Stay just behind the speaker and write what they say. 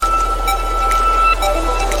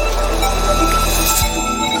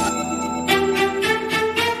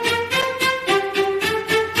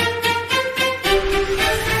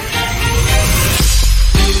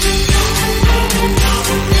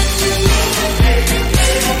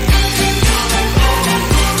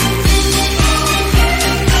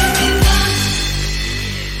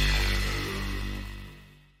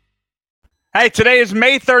Hey, today is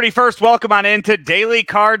May 31st. Welcome on into Daily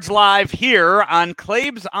Cards Live here on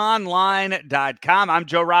ClaibsOnline.com. I'm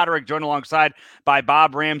Joe Roderick, joined alongside by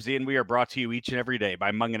Bob Ramsey, and we are brought to you each and every day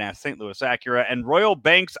by Mungenast, St. Louis Acura, and Royal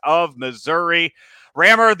Banks of Missouri.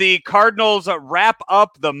 Rammer, the Cardinals wrap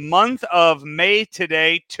up the month of May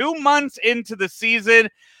today, 2 months into the season.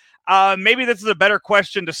 Maybe this is a better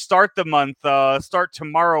question to start the month, start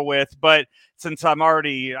tomorrow with, but since I've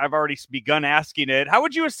already begun asking it, how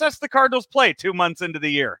would you assess the Cardinals' play 2 months into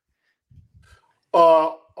the year?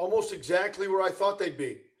 Almost exactly where I thought they'd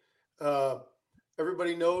be.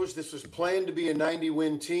 Everybody knows this was planned to be a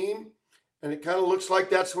 90-win team, and it kind of looks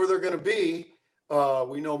like that's where they're going to be.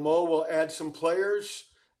 We know Mo will add some players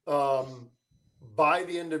by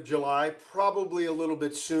the end of July, probably a little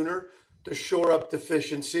bit sooner, to shore up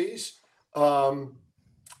deficiencies.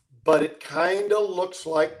 But it kind of looks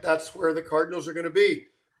like that's where the Cardinals are going to be.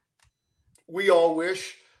 We all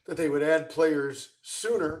wish that they would add players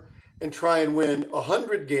sooner and try and win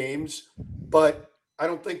 100 games, but I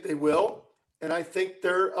don't think they will. And I think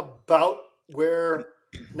they're about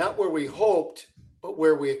not where we hoped, but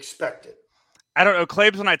where we expected. I don't know.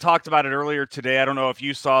 Claibs and I talked about it earlier today. I don't know if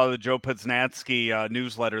you saw the Joe Poznansky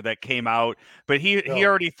newsletter that came out, but he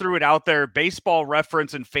already threw it out there. Baseball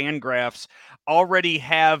Reference and Fangraphs already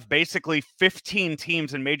have basically 15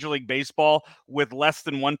 teams in Major League Baseball with less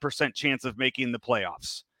than 1% chance of making the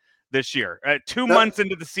playoffs this year, 2 months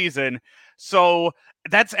into the season. So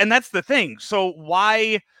that's the thing. So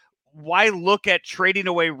why look at trading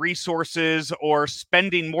away resources or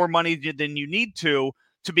spending more money than you need to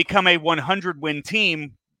become a 100-win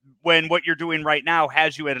team when what you're doing right now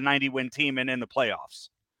has you at a 90-win team and in the playoffs?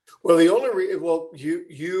 Well, you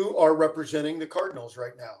are representing the Cardinals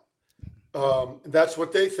right now. That's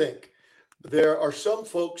what they think. There are some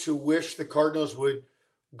folks who wish the Cardinals would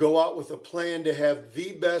go out with a plan to have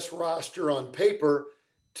the best roster on paper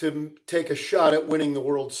to take a shot at winning the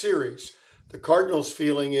World Series. The Cardinals'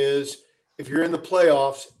 feeling is if you're in the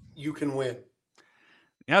playoffs, you can win.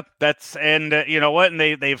 Yep, you know what? And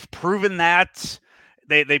they've proven that.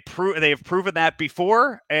 They've proven that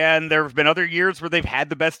before, and there have been other years where they've had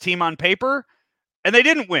the best team on paper and they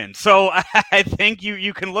didn't win. So I think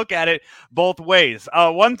you can look at it both ways.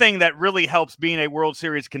 One thing that really helps being a World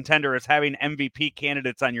Series contender is having MVP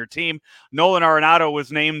candidates on your team. Nolan Arenado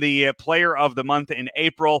was named the player of the month in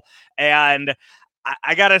April, and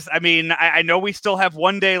I know we still have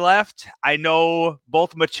 1 day left. I know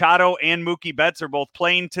both Machado and Mookie Betts are both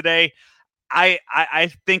playing today.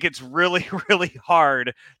 I think it's really, really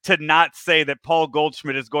hard to not say that Paul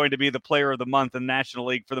Goldschmidt is going to be the player of the month in the National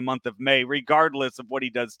League for the month of May, regardless of what he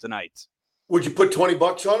does tonight. Would you put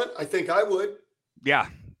 $20 on it? I think I would. Yeah.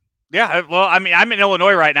 Yeah. Well, I mean, I'm in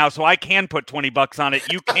Illinois right now, so I can put $20 on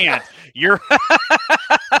it. You can't. You're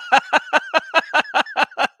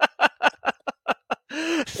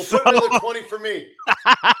Put another 20 for me.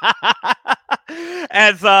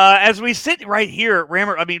 As we sit right here,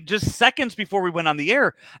 Rammer, I mean, just seconds before we went on the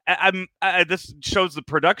air, this shows the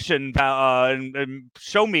production and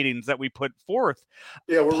show meetings that we put forth.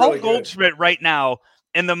 Yeah, we're Paul really Goldschmidt right now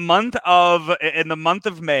in the month of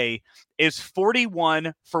May is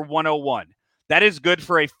 41 for 101. That is good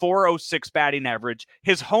for a 406 batting average.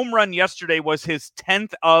 His home run yesterday was his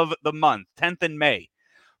 10th of the month, 10th in May.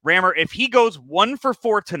 Rammer, if he goes 1 for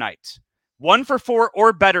 4 tonight, 1 for 4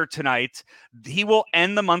 or better tonight, he will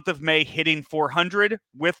end the month of May hitting 400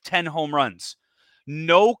 with 10 home runs.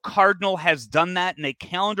 No Cardinal has done that in a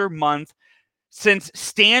calendar month since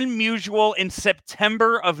Stan Musial in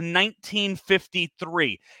September of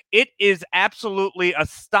 1953. It is absolutely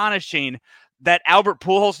astonishing that Albert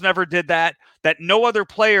Pujols never did that no other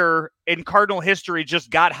player in Cardinal history just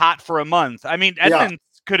got hot for a month. I mean, Edmonds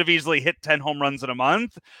could have easily hit 10 home runs in a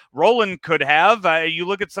month. Roland could have. You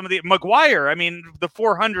look at some of the McGuire, I mean, the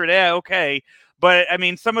 400, okay. But, I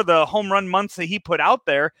mean, some of the home run months that he put out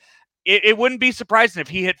there, it wouldn't be surprising if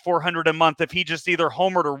he hit 400 a month if he just either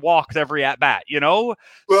homered or walked every at-bat, you know?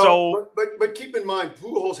 Well, but keep in mind,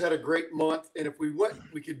 Pujols had a great month, and if we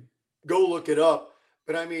could go look it up.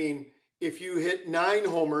 But, I mean, if you hit 9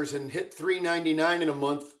 homers and hit 399 in a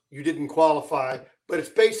month, you didn't qualify. But it's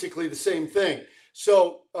basically the same thing.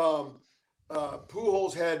 So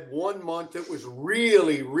Pujols had 1 month that was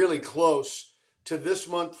really, really close to this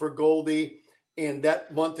month for Goldie and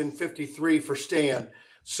that month in 53 for Stan.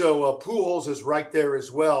 So Pujols is right there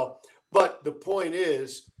as well. But the point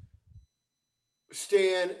is,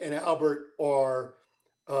 Stan and Albert are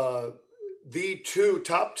the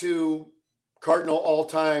top two Cardinal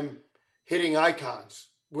all-time hitting icons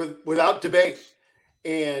without debate.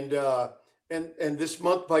 And and this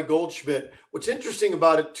month by Goldschmidt. What's interesting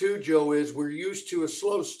about it too, Joe, is we're used to a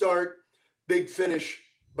slow start, big finish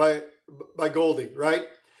by Goldie, right?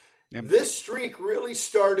 Yep. This streak really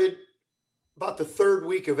started about the third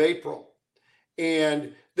week of April.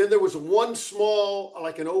 And then there was one small,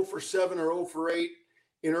 like an 0 for 7 or 0 for 8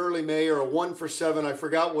 in early May, or a 1 for 7. I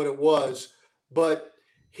forgot what it was. But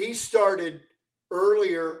he started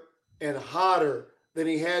earlier and hotter than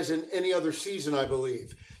he has in any other season, I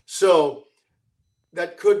believe. So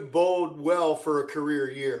that could bode well for a career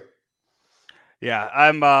year. Yeah,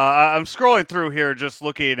 I'm scrolling through here, just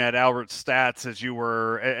looking at Albert's stats as you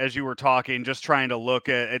were talking, just trying to look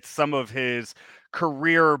at some of his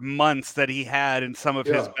career months that he had in some of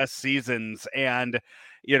his best seasons, and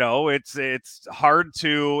it's hard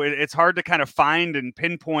to kind of find and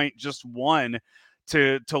pinpoint just one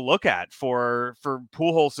to look at for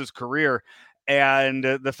Pujols' career. And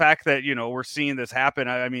the fact that, we're seeing this happen,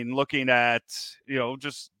 I mean, looking at,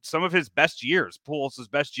 just some of his best years, Pujols'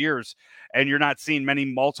 best years, and you're not seeing many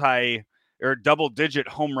multi or double-digit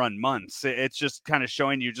home run months. It's just kind of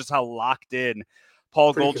showing you just how locked in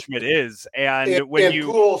Paul Goldschmidt is. And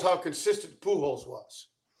Pujols, how consistent Pujols was.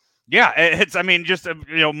 Yeah, it's, I mean, just,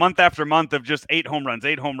 month after month of just 8 home runs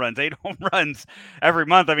every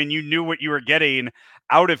month. I mean, you knew what you were getting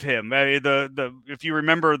out of him. If you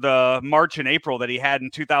remember the March and April that he had in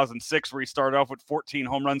 2006, where he started off with 14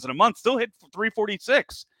 home runs in a month, still hit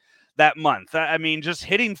 346 that month. I mean, just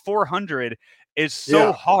hitting 400 is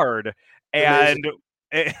so hard. And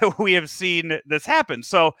we have seen this happen.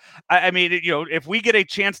 So, I mean, if we get a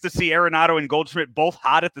chance to see Arenado and Goldschmidt both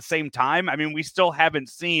hot at the same time, I mean, we still haven't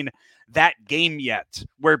seen that game yet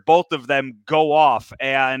where both of them go off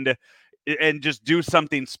and just do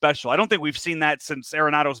something special. I don't think we've seen that since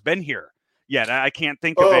Arenado's been here yet. I can't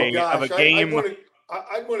think of a game.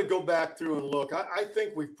 I want to go back through and look. I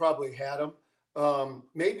think we've probably had them,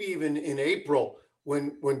 maybe even in April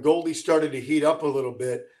when Goldie started to heat up a little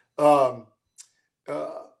bit.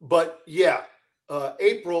 But yeah,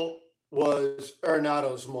 April was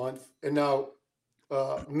Arenado's month, and now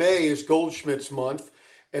May is Goldschmidt's month,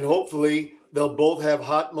 and hopefully they'll both have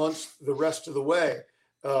hot months the rest of the way.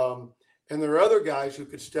 And there are other guys who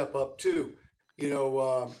could step up too.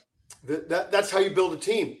 That's how you build a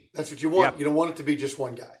team. That's what you want. Yep. You don't want it to be just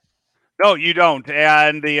one guy. No, you don't.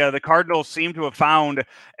 And the Cardinals seem to have found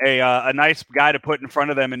a nice guy to put in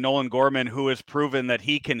front of them in Nolan Gorman, who has proven that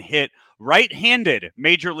he can hit right-handed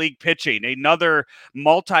major league pitching. Another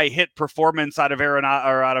multi-hit performance out of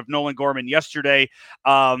Nolan Gorman yesterday.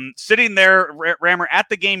 Sitting there, Rammer, at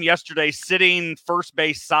the game yesterday, sitting first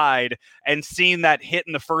base side and seeing that hit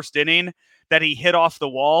in the first inning that he hit off the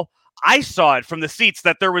wall. I saw it from the seats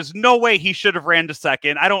that there was no way he should have ran to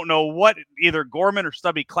second. I don't know what either Gorman or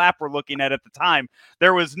Stubby Clapp were looking at the time.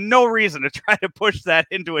 There was no reason to try to push that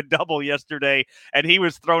into a double yesterday, and he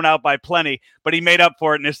was thrown out by plenty, but he made up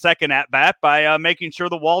for it in his second at-bat by making sure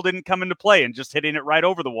the wall didn't come into play and just hitting it right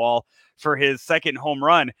over the wall for his second home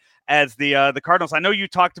run as the Cardinals. I know you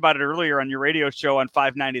talked about it earlier on your radio show on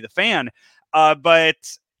 590 The Fan, but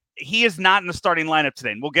he is not in the starting lineup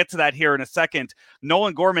today, and we'll get to that here in a second.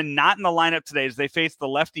 Nolan Gorman not in the lineup today as they face the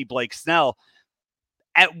lefty Blake Snell.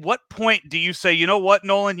 At what point do you say, you know what,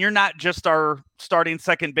 Nolan, you're not just our starting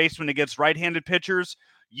second baseman against right-handed pitchers.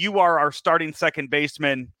 You are our starting second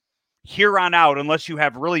baseman here on out, unless you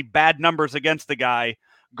have really bad numbers against the guy.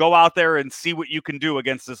 Go out there and see what you can do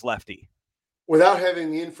against this lefty. Without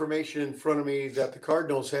having the information in front of me that the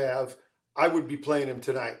Cardinals have, I would be playing him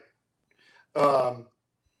tonight.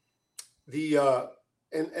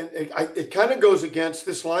 It kind of goes against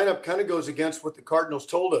this lineup, kind of goes against what the Cardinals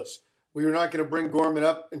told us. We were not going to bring Gorman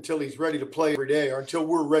up until he's ready to play every day, or until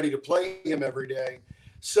we're ready to play him every day.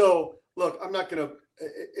 So look, I'm not going to,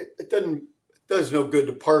 it does no good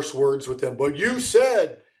to parse words with them, but you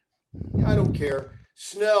said, I don't care.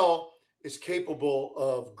 Snell is capable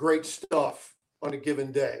of great stuff on a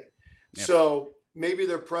given day. Yep. So maybe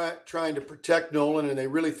they're trying to protect Nolan, and they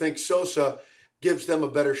really think Sosa gives them a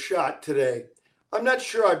better shot today. I'm not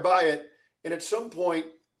sure I buy it. And at some point,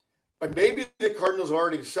 maybe the Cardinals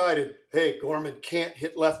already decided, hey, Gorman can't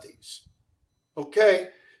hit lefties. Okay.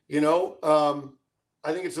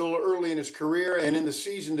 I think it's a little early in his career and in the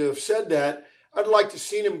season to have said that. I'd like to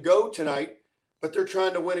see him go tonight, but they're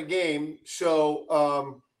trying to win a game.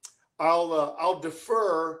 So I'll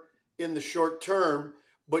defer in the short term,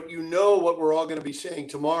 but what we're all going to be saying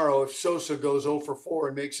tomorrow if Sosa goes 0 for 4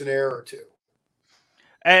 and makes an error or two.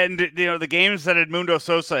 And, the games that Edmundo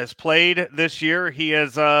Sosa has played this year, he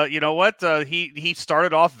has, he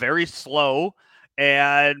started off very slow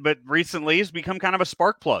but recently he's become kind of a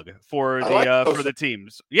spark plug for the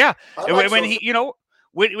teams. Yeah, when he,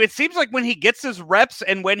 it seems like when he gets his reps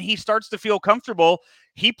and when he starts to feel comfortable,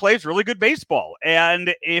 he plays really good baseball.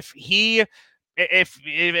 And if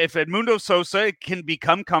Edmundo Sosa can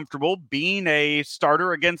become comfortable being a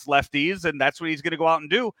starter against lefties, and that's what he's going to go out and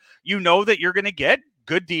do, that you're going to get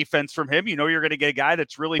good defense from him. You're going to get a guy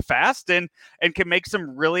that's really fast and can make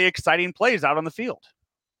some really exciting plays out on the field.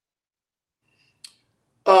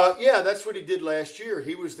 Yeah, that's what he did last year.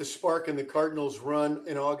 He was the spark in the Cardinals' run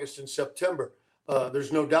in August and September.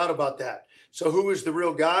 There's no doubt about that. So who is the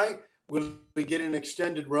real guy? Will we get an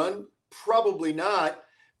extended run? Probably not,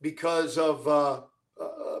 because of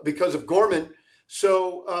Gorman.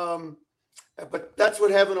 So, but that's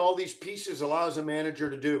what having all these pieces allows a manager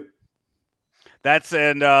to do.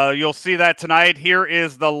 You'll see that tonight. Here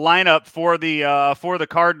is the lineup for the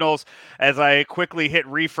Cardinals as I quickly hit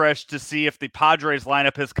refresh to see if the Padres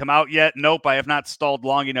lineup has come out yet. Nope, I have not stalled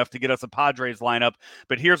long enough to get us a Padres lineup.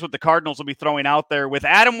 But here's what the Cardinals will be throwing out there with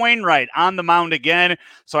Adam Wainwright on the mound again.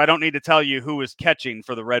 So I don't need to tell you who is catching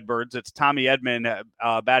for the Redbirds. It's Tommy Edman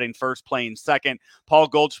batting first, playing second. Paul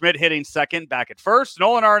Goldschmidt hitting second, back at first.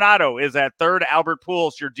 Nolan Arenado is at third. Albert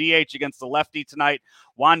Pujols, your DH against the lefty tonight.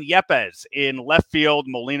 Juan Yepes in left field,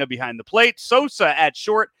 Molina behind the plate, Sosa at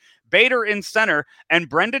short, Bader in center, and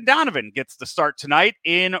Brendan Donovan gets the start tonight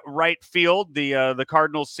in right field. The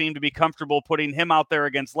Cardinals seem to be comfortable putting him out there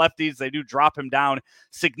against lefties. They do drop him down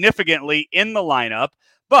significantly in the lineup,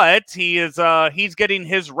 but he's getting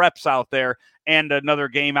his reps out there, and another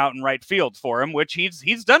game out in right field for him, which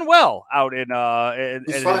he's done well out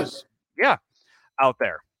out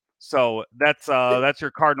there. So that's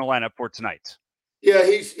your Cardinal lineup for tonight. Yeah,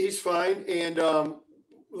 he's fine, and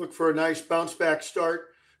look for a nice bounce back start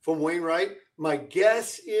from Wainwright. My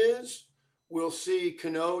guess is we'll see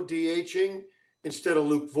Cano DHing instead of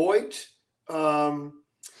Luke Voigt. Other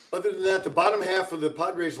than that, the bottom half of the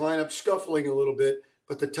Padres lineup scuffling a little bit,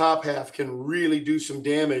 but the top half can really do some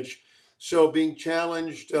damage. So being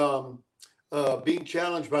challenged by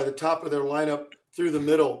the top of their lineup through the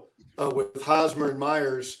middle with Hosmer and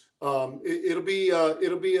Myers. It'll be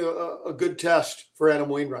a good test for Adam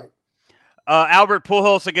Wainwright. Albert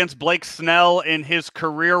Pujols against Blake Snell in his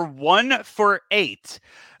career 1 for 8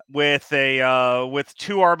 with 2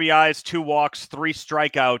 RBIs, 2 walks, 3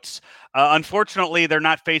 strikeouts. Unfortunately, they're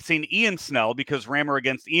not facing Ian Snell because Rammer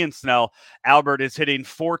against Ian Snell, Albert is hitting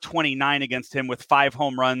 .429 against him with 5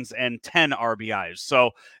 home runs and 10 RBIs.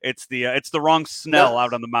 So it's the wrong Snell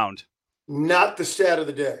out on the mound. Not the stat of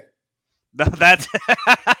the day. That's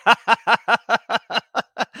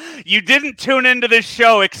you didn't tune into this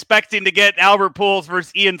show expecting to get Albert Pujols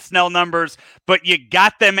versus Ian Snell numbers, but you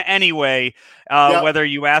got them anyway, whether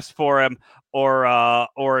you asked for them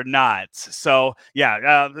or not. So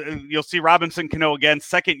you'll see Robinson Cano again,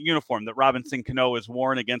 second uniform that Robinson Cano has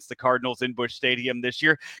worn against the Cardinals in Busch Stadium this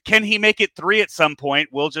year. Can he make it 3 at some point?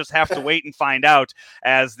 We'll just have to wait and find out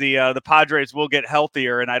as the Padres will get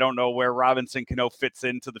healthier, and I don't know where Robinson Cano fits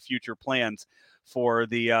into the future plans for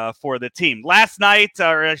the team. Last night,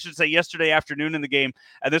 or I should say yesterday afternoon in the game,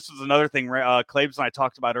 and this was another thing Claves and I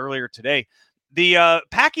talked about earlier today, the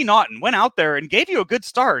Packy Naughton went out there and gave you a good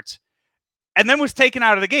start and then was taken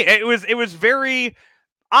out of the game. It was very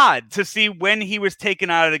odd to see when he was taken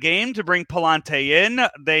out of the game to bring Palante in.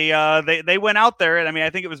 They went out there, and I mean, I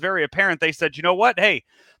think it was very apparent. They said, you know what? Hey,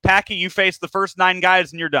 Packy, you face the first 9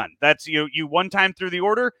 guys and you're done. That's you one time through the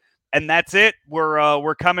order, and that's it.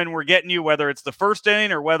 We're coming, we're getting you, whether it's the first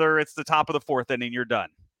inning or whether it's the top of the 4th inning, you're done.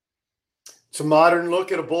 It's a modern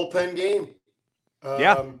look at a bullpen game.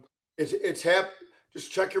 It's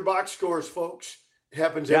just check your box scores, folks. It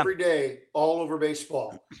happens every day, all over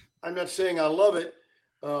baseball. I'm not saying I love it.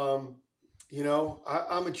 I'm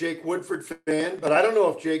a Jake Woodford fan, but I don't know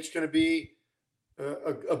if Jake's going to be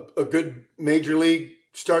a good major league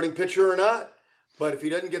starting pitcher or not. But if he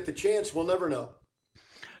doesn't get the chance, we'll never know.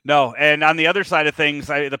 No, and on the other side of things,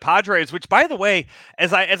 the Padres, which, by the way,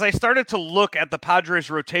 as I started to look at the Padres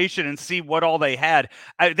rotation and see what all they had,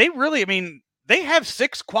 they have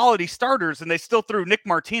 6 quality starters, and they still threw Nick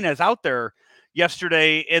Martinez out there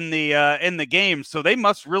yesterday in the game. So they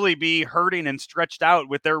must really be hurting and stretched out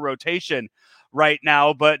with their rotation right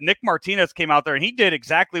now. But Nick Martinez came out there and he did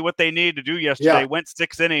exactly what they needed to do yesterday. Went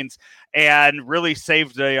 6 innings and really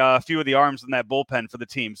saved a few of the arms in that bullpen for the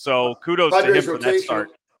team. So kudos Padres to him for that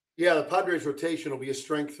start. Yeah, the Padres rotation will be a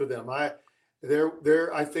strength for them. I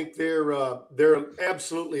think they're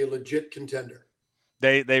absolutely a legit contender.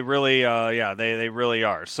 They really they really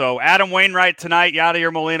are. So Adam Wainwright tonight,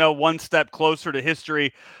 Yadier Molina, one step closer to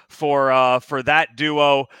history for that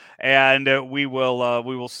duo, and we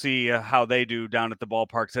will see how they do down at the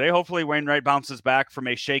ballpark today. Hopefully Wainwright bounces back from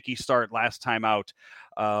a shaky start last time out.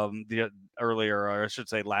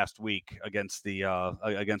 Last week against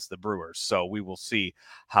the Brewers. So we will see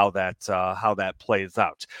how that plays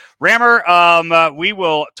out. Rammer, we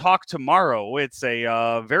will talk tomorrow. It's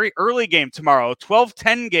a very early game tomorrow,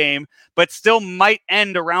 12:10 game, but still might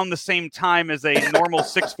end around the same time as a normal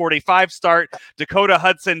 6:45 start. Dakota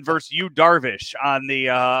Hudson versus Yu Darvish on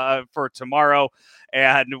the for tomorrow.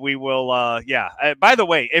 And we will, by the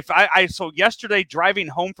way, so yesterday driving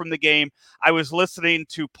home from the game, I was listening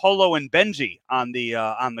to Polo and Benji on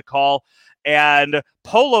the call, and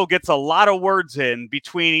Polo gets a lot of words in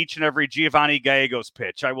between each and every Giovanni Gallegos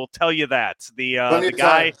pitch. I will tell you that the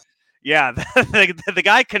guy. Yeah, the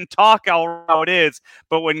guy can talk how it is,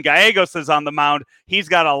 but when Gallegos is on the mound, he's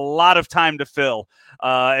got a lot of time to fill,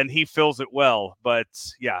 and he fills it well. But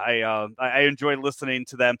yeah, I enjoy listening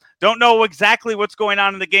to them. Don't know exactly what's going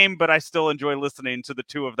on in the game, but I still enjoy listening to the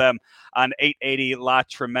two of them on 880 La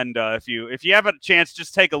Tremenda. If you have a chance,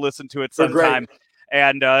 just take a listen to it sometime,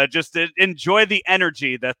 and just enjoy the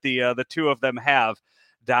energy that the two of them have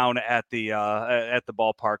down at the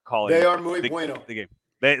ballpark calling. They are muy bueno. The game.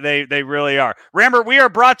 They really are. Rammer, we are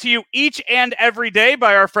brought to you each and every day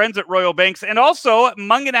by our friends at Royal Banks and also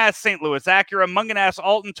Mungenast St. Louis Acura, Mungenast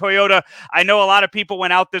Alton Toyota. I know a lot of people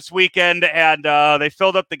went out this weekend and they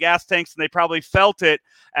filled up the gas tanks and they probably felt it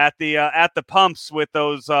at the pumps with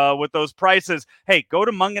those prices. Hey, go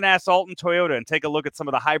to Mungenast Alton Toyota and take a look at some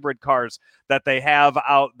of the hybrid cars that they have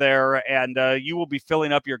out there, and you will be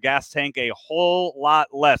filling up your gas tank a whole lot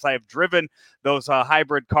less. I have driven those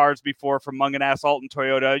hybrid cars before from Mungenast Alton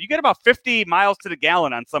Toyota. You get about 50 miles to the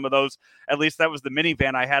gallon on some of those. At least that was the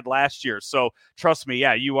minivan I had last year. So trust me,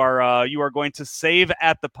 yeah, you are going to save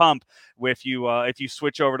at the pump if you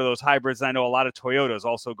switch over to those hybrids. I know a lot of Toyotas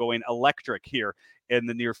also going electric here in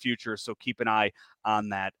the near future, so keep an eye on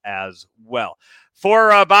that as well.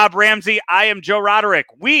 For Bob Ramsey, I am Joe Roderick.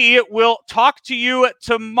 We will talk to you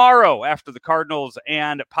tomorrow after the Cardinals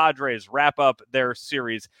and Padres wrap up their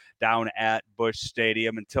series down at Busch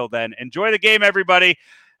Stadium. Until then, enjoy the game, everybody,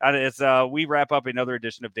 as we wrap up another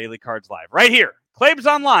edition of Daily Cards Live right here,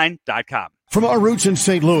 ClaimsOnline.com. From our roots in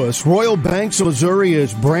St. Louis, Royal Banks of Missouri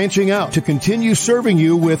is branching out to continue serving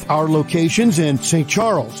you with our locations in St.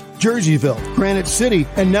 Charles, Jerseyville, Granite City,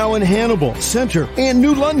 and now in Hannibal, Center, and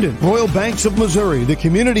New London. Royal Banks of Missouri, the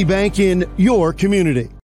community bank in your community.